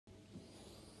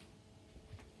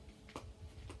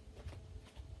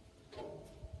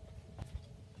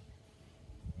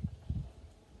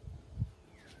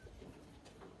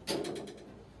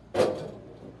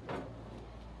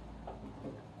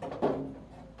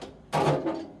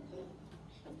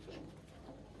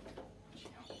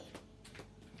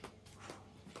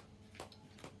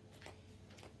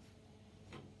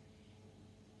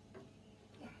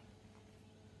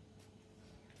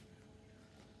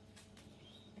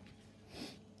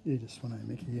Yeah, just Sveno,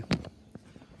 Mick here. I'm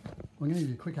going to give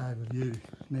you a quick overview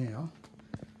now.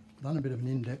 I've done a bit of an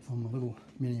in-depth on the little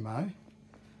mini mow.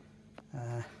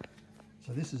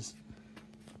 So this is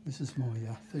my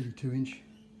 32-inch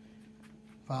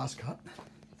Fastcut,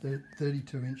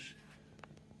 32-inch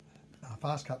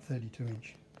Fastcut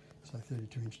 32-inch, so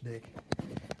 32-inch deck.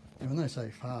 And when they say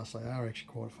fast, they are actually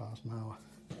quite a fast mower.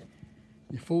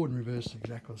 Your forward and reverse is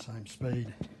exactly the same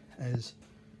speed as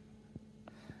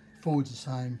reverse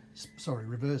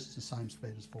is the same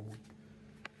speed as forward.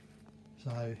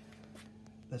 So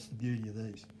that's the beauty of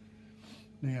these.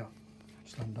 Now,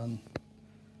 just undone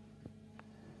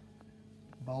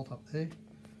the bolt up there.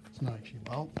 It's not actually a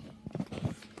bolt.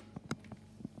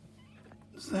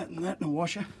 It's that and that in a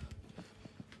washer.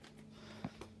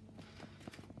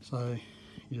 So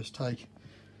you just take,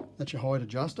 that's your height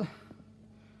adjuster.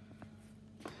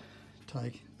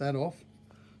 Take that off,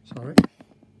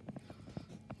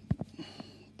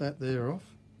 that there off,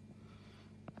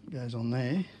 goes on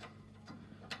there,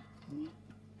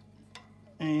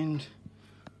 and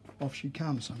off she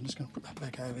comes. So I'm just going to put that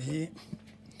back over here.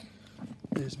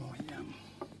 There's my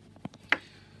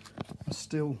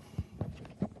still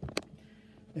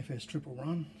FS triple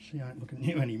run. She ain't looking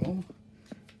new anymore.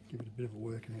 Give it a bit of a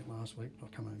working out last week, but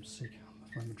I come home sick.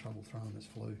 I'm having trouble throwing this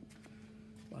flu.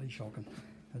 Bloody shocking.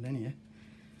 But anyhow,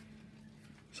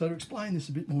 so to explain this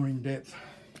a bit more in depth,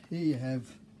 here you have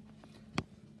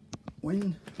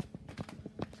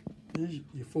there's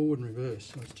your forward and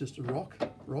reverse. So it's just a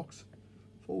rocks,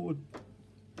 forward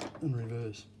and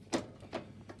reverse.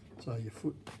 So your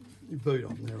boot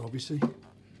on there obviously.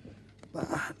 But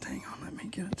hang on, let me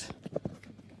get it.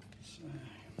 So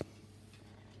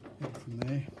from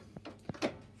there,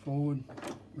 forward,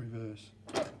 reverse,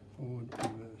 forward,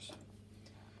 reverse.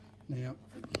 Now,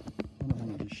 what I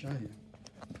wanted to show you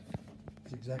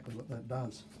is exactly what that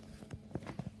does.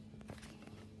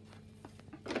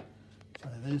 So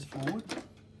there's forward,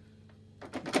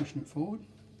 pushing it forward.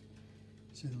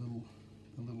 See the little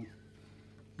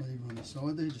lever on the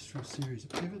side there, just through a series of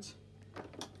pivots.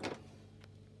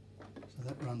 So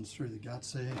that runs through the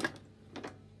guts there.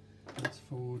 That's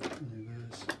forward and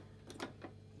reverse.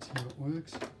 That's how it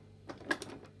works.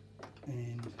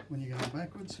 And when you're going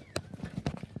backwards,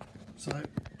 so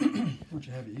what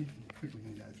you have here, I'm quickly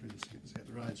going to go through this, let's get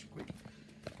the roads quick.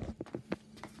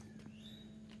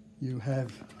 You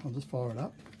have, I'll just fire it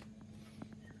up.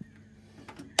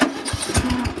 So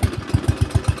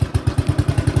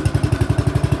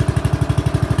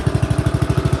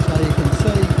you can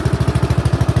see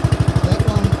that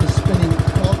one is spinning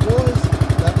clockwise,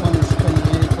 that one is spinning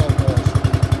anti-clockwise.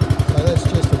 So that's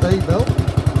just a V-belt.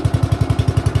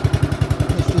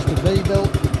 It's just a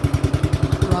V-belt.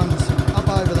 Runs up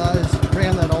over those,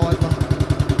 around that idler,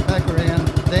 back around,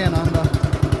 down under,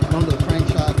 and onto the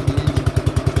crankshaft of the engine.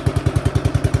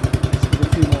 Just give it a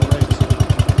few more reps.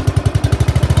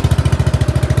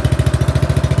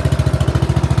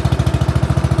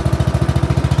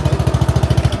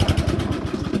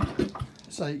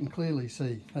 So you can clearly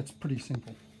see, that's pretty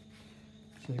simple.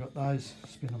 So you've got those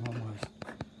spinning on those.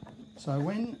 So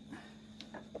when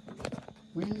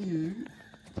you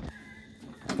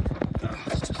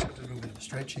let's just put a little bit of a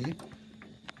stretch here.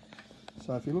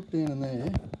 So if you look down in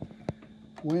there,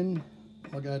 when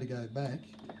I go to go back,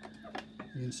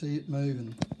 you can see it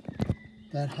moving.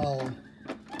 That hole,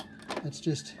 that's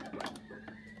just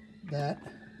that.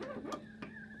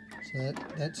 So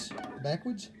that's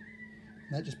backwards.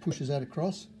 And that just pushes that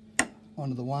across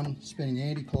onto the one spinning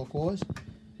anti-clockwise.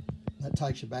 That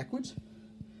takes you backwards.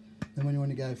 Then when you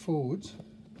want to go forwards,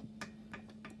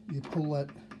 you pull that,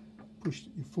 push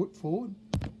your foot forward,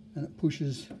 and it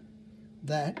pushes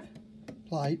that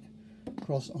plate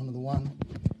across onto the one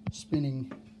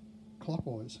spinning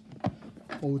clockwise,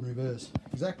 forward and reverse.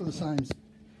 Exactly the same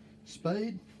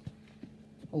speed.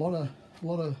 A lot of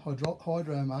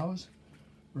hydro mowers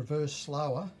reverse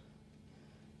slower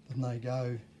than they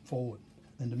go forward,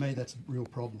 and to me that's a real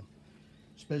problem,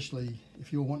 especially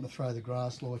if you're wanting to throw the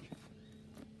grass like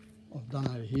I've done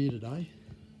over here today.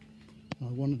 I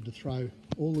wanted to throw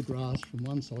all the grass from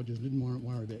one side, just didn't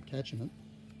worry about catching it.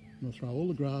 I'm going to throw all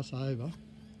the grass over.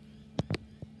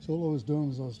 So all I was doing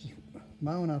was I was just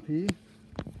mowing up here,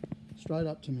 straight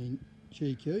up to me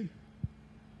GQ,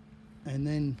 and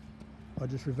then I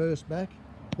just reversed back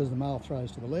because the mower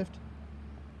throws to the left,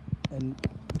 and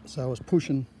so I was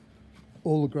pushing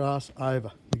all the grass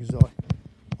over because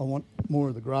I want more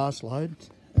of the grass load,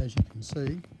 as you can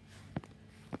see.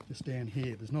 Just down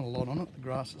here, there's not a lot on it, the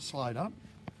grass is slayed up,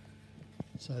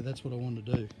 so that's what I wanted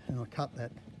to do. And I cut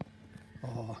that,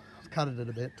 I've cut it at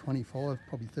about 25,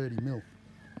 probably 30 mil.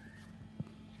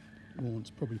 lawn, it's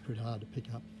probably pretty hard to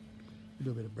pick up. You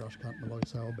do a bit of brush cutting, like I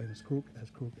say, I've been as crook.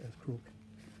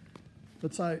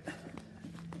 But so,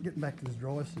 getting back to this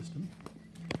drive system,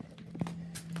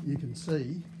 you can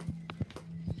see,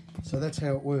 so that's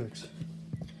how it works.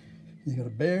 You've got a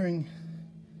bearing,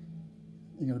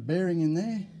 in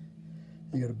there,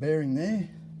 you've got a bearing there,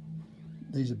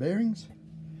 these are bearings,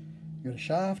 you've got a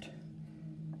shaft,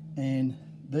 and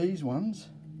these ones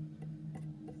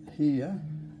here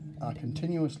are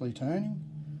continuously turning,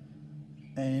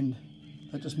 and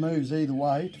it just moves either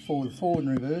way for the forward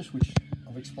and reverse, which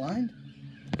I've explained.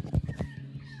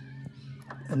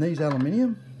 And these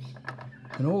aluminium,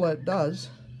 and all that does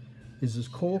is there's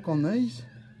cork on these,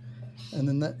 and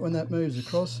then when that moves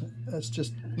across, it's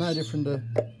just no different to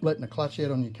letting a clutch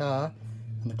out on your car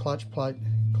and the clutch plate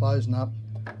closing up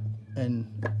and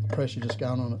pressure just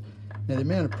going on it. Now the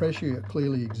amount of pressure you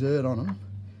clearly exert on them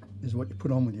is what you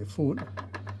put on with your foot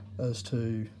as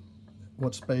to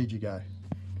what speed you go.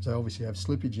 Because they obviously have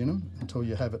slippage in them until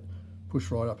you have it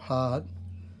pushed right up hard.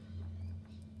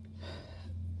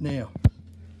 Now,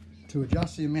 to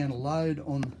adjust the amount of load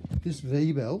on this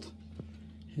V-belt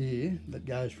here that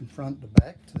goes from front to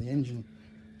back to the engine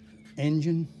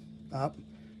up,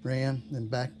 round, then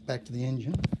back to the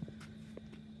engine,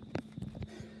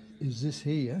 is this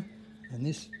here, and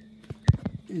this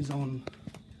is on,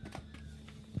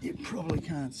 you probably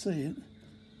can't see it,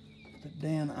 but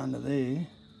down under there,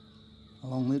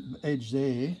 along the edge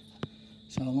there,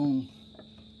 so along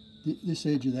this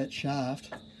edge of that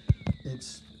shaft,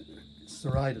 it's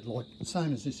serrated, like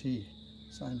same as this here,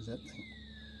 same as that thing.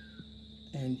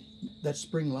 And that's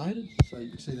spring loaded, so you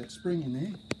can see that spring in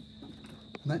there,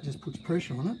 and that just puts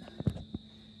pressure on it.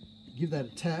 Give that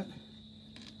a tap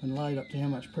and load up to how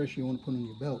much pressure you want to put on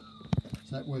your belt.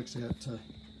 So that works out to,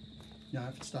 you know,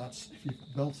 if your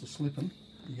belts are slipping,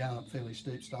 you're going up fairly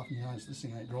steep stuff and you notice this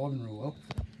thing ain't driving real well,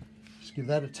 just give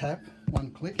that a tap,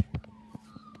 one click,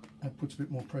 that puts a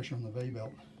bit more pressure on the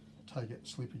V-belt, take out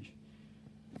slippage.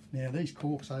 Now these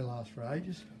corks, they last for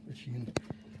ages, but you can,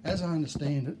 as I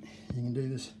understand it, you can do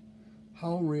this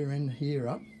whole rear end here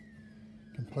up,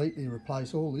 completely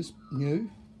replace all this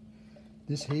new,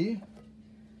 this here,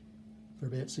 for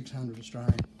about 600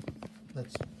 Australian.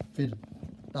 That's fitted,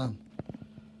 done.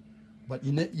 But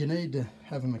you need to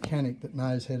have a mechanic that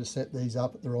knows how to set these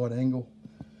up at the right angle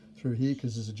through here,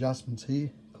 because there's adjustments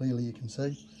here, clearly you can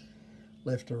see,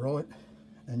 left to right,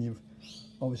 and you've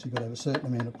obviously got to have a certain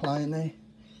amount of play in there.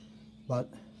 But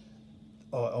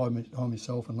I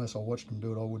myself, unless I watched them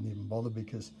do it, I wouldn't even bother,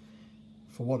 because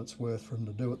for what it's worth for them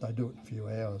to do it, they do it in a few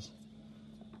hours.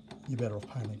 You're better off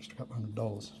paying an extra couple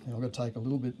 $100. Now I've got to take a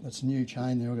little bit, that's a new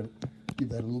chain there, I've got to give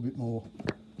that a little bit more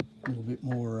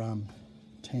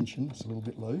tension. It's a little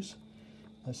bit loose.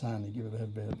 They say only give it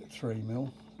about 3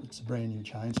 mil. It's a brand new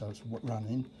chain, so it's run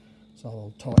in. So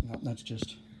I'll tighten up, and that's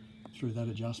just through that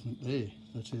adjustment there.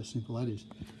 That's how simple that is.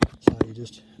 So you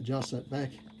just adjust that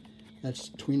back. That's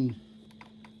twin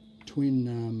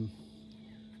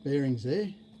bearings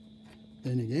there.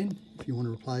 Then again, if you want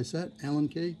to replace that, Allen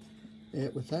key,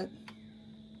 out with that.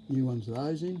 New ones of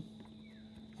those in.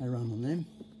 They run on them.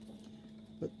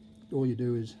 But all you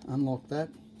do is unlock that,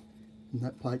 and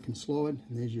that plate can slide,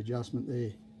 and there's your adjustment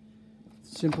there.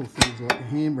 Simple things like the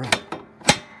handbrake.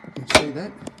 You can see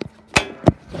that.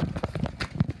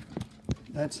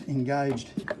 That's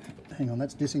engaged. Hang on,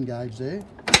 that's disengaged there.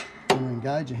 When you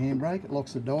engage the handbrake, it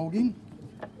locks the dog in.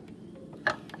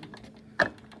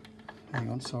 Hang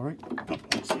on, sorry.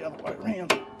 That's the other way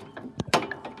around.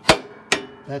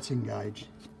 That's engaged.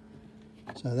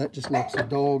 So that just locks the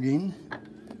dog in,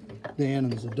 down,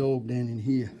 and there's a dog down in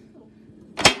here.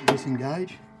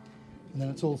 Disengage. And then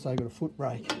it's also got a foot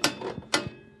brake.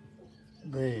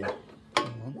 There.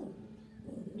 Hang on.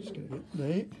 Just got to get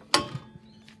there.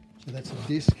 So that's a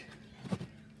disc.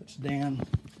 It's down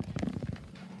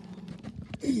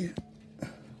here.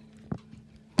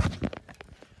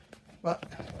 But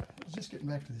just getting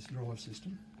back to this drive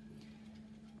system.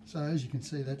 So as you can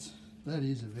see, that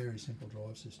is a very simple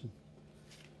drive system.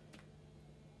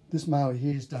 This mower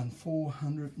here has done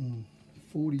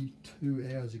 442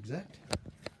 hours exact,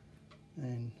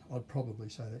 and I'd probably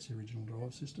say that's the original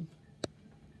drive system.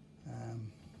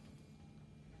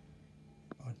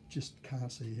 I just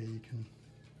can't see how you can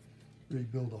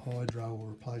rebuild a hydro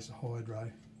or replace a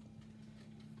hydro,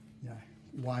 you know,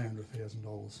 way under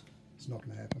 $1,000. It's not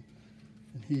going to happen.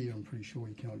 And here I'm pretty sure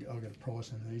you can. I'll get a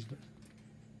price on these, but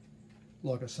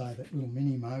like I say, that little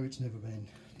mini mow, it's never been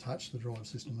touched, the drive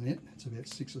system on it. It's about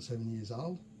 6 or 7 years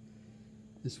old.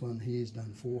 This one here's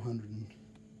done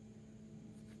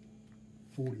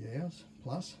 440 hours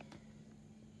plus.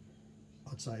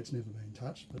 I'd say it's never been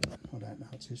touched, but I don't know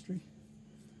its history.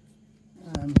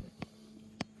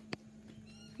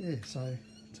 Yeah, so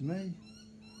to me,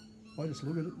 I just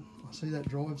look at it, I see that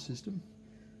drive system,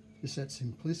 just that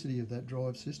simplicity of that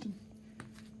drive system.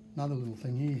 Another little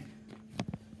thing here,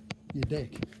 your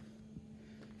deck.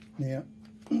 Now,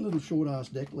 a little short ass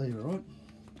deck lever, right?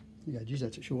 You go, geez,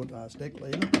 that's a short ass deck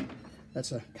lever.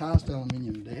 That's a cast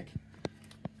aluminium deck,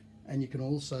 and you can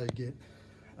also get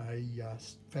a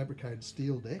fabricated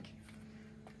steel deck,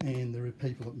 and there are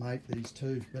people that make these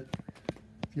too, but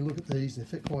if you look at these,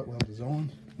 they're quite well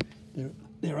designed.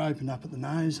 They're open up at the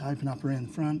nose, open up around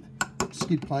the front.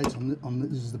 Skid plates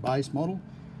this is the base model.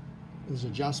 There's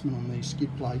adjustment on these skid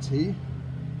plates here,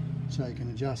 so you can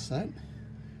adjust that.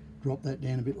 Drop that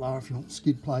down a bit lower if you want the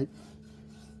skid plate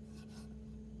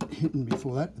hitting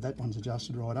before that, but that one's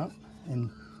adjusted right up, and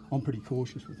I'm pretty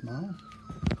cautious with Mower.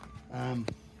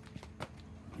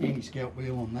 Anti-scalp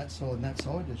wheel on that side and that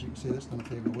side. As you can see, that's done a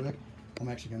fair bit of work. I'm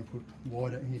actually going to put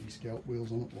wider anti-scalp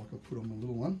wheels on it like I put on the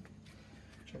little one,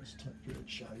 which I'll just take through and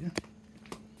show you.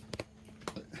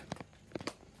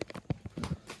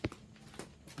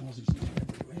 Aussies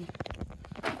everywhere.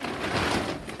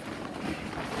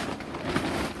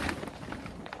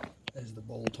 There's the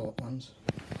ball type ones.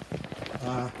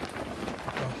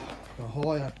 The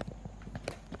higher,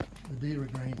 the deer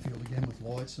at Greenfield again with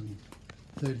lights and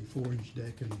 34-inch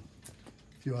deck and a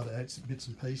few other bits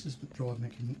and pieces, but drive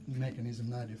mechanism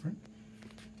no different.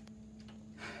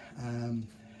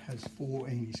 Has 4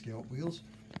 anti-scalp wheels,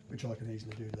 which I can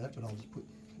easily do that, but I'll just put,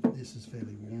 this is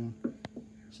fairly worn,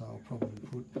 so I'll probably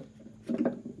put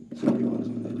some new ones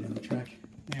on there down the track.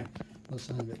 Now, I was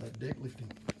saying about that deck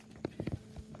lifting.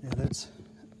 Now that's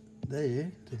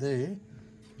there to there,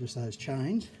 just those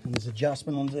chains, and there's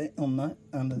adjustment on that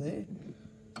under there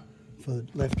for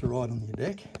left to right on your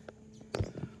deck.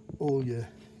 All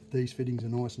these fittings are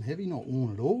nice and heavy, not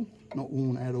worn at all, not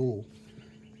worn at all.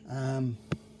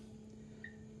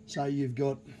 So you've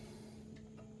got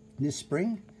this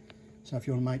spring, so if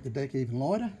you want to make the deck even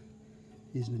lighter,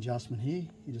 here's an adjustment here.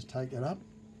 You just take that up,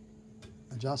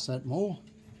 adjust that more,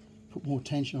 put more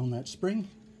tension on that spring,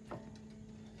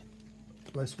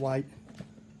 less weight,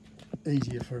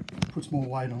 easier for it, puts more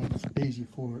weight on it, it's easier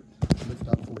for it to lift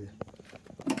up for you.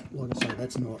 Like I say,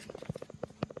 that's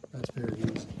very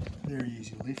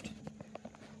easy to lift.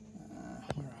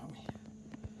 Where are we?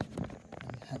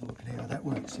 Have a look at how that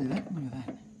works. See that? Look at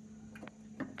that.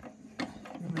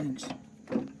 Everything's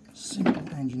simple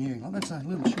engineering. Like that's a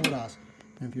little short ass.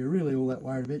 And if you're really all that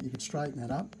worried about it, you could straighten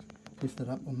that up, lift that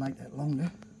up and make that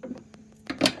longer.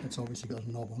 It's obviously got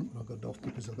a knob on it, but I've got it off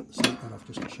because I've got the seat nut off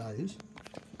just to show you.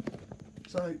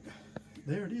 So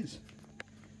there it is.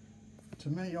 To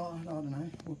me, I don't know,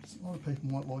 a lot of people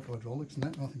might like hydraulics and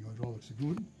that, and I think hydraulics are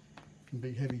good. And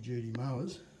big heavy duty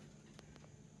mowers,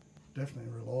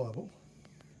 definitely reliable.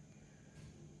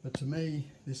 But to me,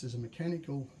 this is a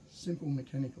simple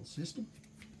mechanical system,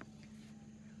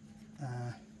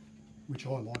 which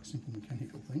I like, simple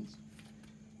mechanical things.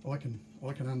 I can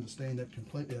understand that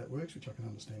completely, how it works, which I can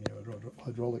understand how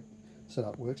hydraulic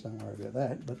setup works, don't worry about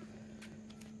that. But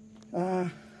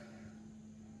a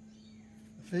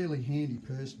fairly handy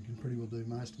person can pretty well do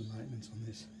most of the maintenance on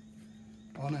this.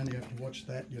 I only have to watch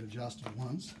that get adjusted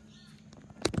once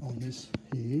on this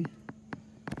here,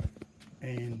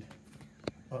 and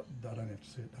I don't have to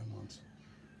see it done once.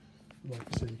 Like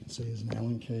you can see there's an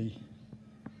Allen key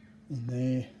in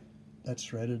there, that's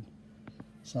threaded,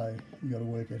 so you've got to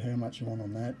work out how much you want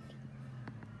on that.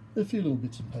 A few little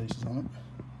bits and pieces on it,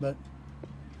 but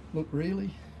look, really,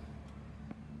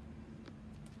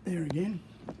 there again,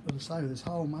 as I say, with this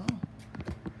whole mower,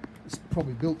 it's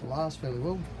probably built to last fairly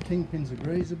well. Kingpins are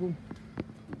greasable,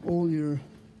 all your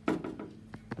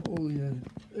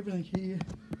everything here,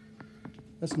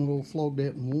 that's not all flogged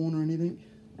out and worn or anything.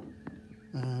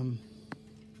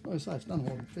 Like I say, it's done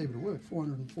a fair bit of work,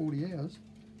 440 hours.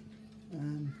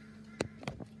 You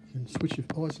can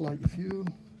isolate your fuel,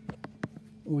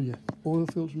 all your oil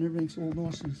filter and everything's all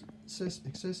nice and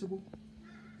accessible.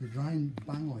 The drain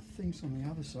bung, I think's on the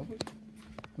other side.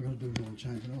 We've got to do an oil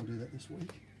change, and I'll do that this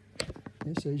week.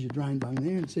 Yeah, so there's your drain bung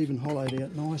there, and it's even hollowed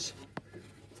out nice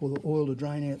for the oil to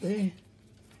drain out there.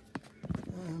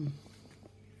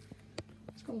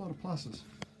 It's got a lot of pluses.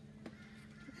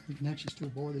 You can actually still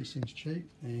buy these things cheap,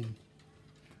 and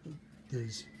there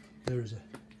is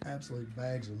absolute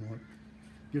bags of them. Like,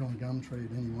 get on Gumtree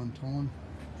at any one time,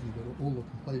 and you've got all the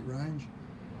complete range.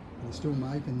 And they're still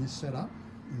making this setup,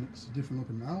 and it's a different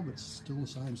looking mower, but it's still the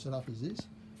same setup as this.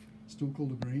 Still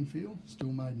called a Greenfield,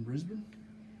 still made in Brisbane,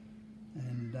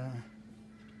 and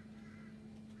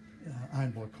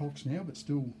owned by Cox now, but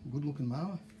still good looking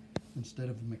mower instead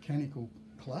of a mechanical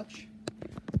clutch.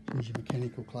 Here's your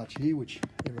mechanical clutch here, which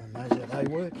everyone knows how they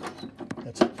work.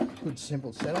 That's a good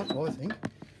simple setup, I think.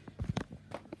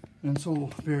 And it's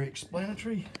all very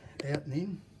explanatory, out and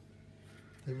in.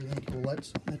 Everything, all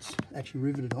that's actually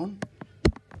riveted on.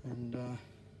 And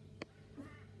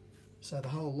so the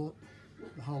whole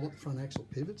lot front axle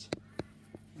pivots,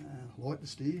 light to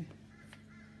steer.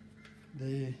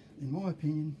 They're, in my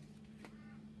opinion,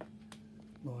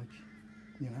 like,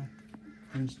 you know,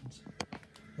 for instance,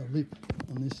 the lip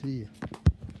on this here.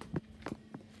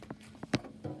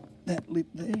 That lip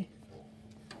there,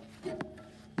 you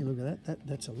look at that,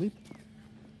 that's a lip.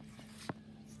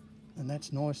 And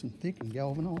that's nice and thick and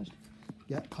galvanised.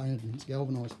 Painted in its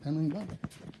galvanised panelling, but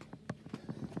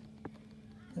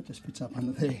that just fits up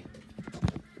under there.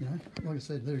 You know, like I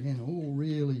said, there again, all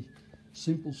really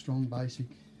simple, strong, basic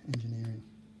engineering.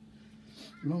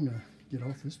 But I'm going to get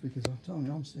off this because I'm telling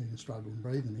you, I'm starting to struggle and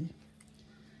breathing here.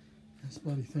 This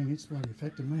bloody thing, it's bloody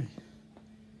affected me.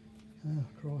 Oh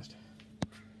Christ.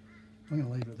 I'm going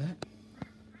to leave it at that.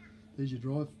 There's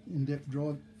your in-depth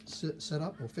drive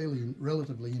setup, or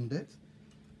relatively in-depth,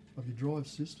 of your drive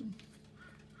system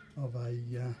of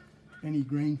any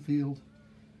Greenfield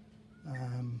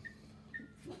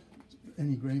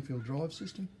drive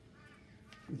system.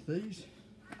 With these,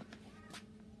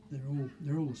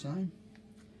 they're all the same.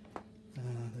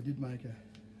 They did make a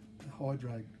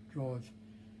hydro drive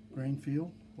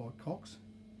Greenfield by Cox,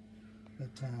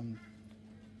 but they're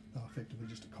effectively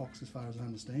just a Cox as far as I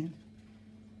understand.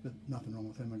 But nothing wrong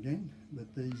with them again.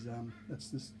 But these, that's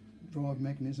this drive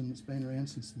mechanism that's been around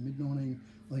since the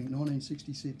I think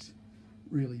 1966.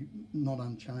 Really not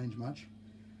unchanged much.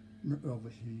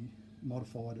 Obviously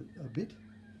modified it a bit,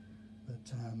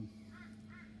 but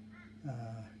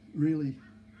really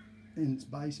in its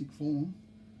basic form,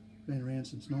 been around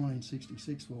since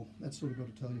 1966. Well, that's sort of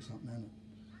got to tell you something, hasn't it?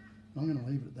 I'm going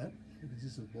to leave it at that because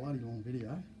this is a bloody long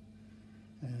video.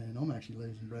 And I'm actually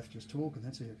losing breath just talking.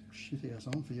 That's how shithouse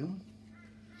I'm feeling.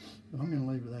 But I'm going to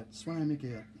leave it at that. Sveno, Mick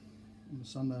out on a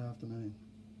Sunday afternoon.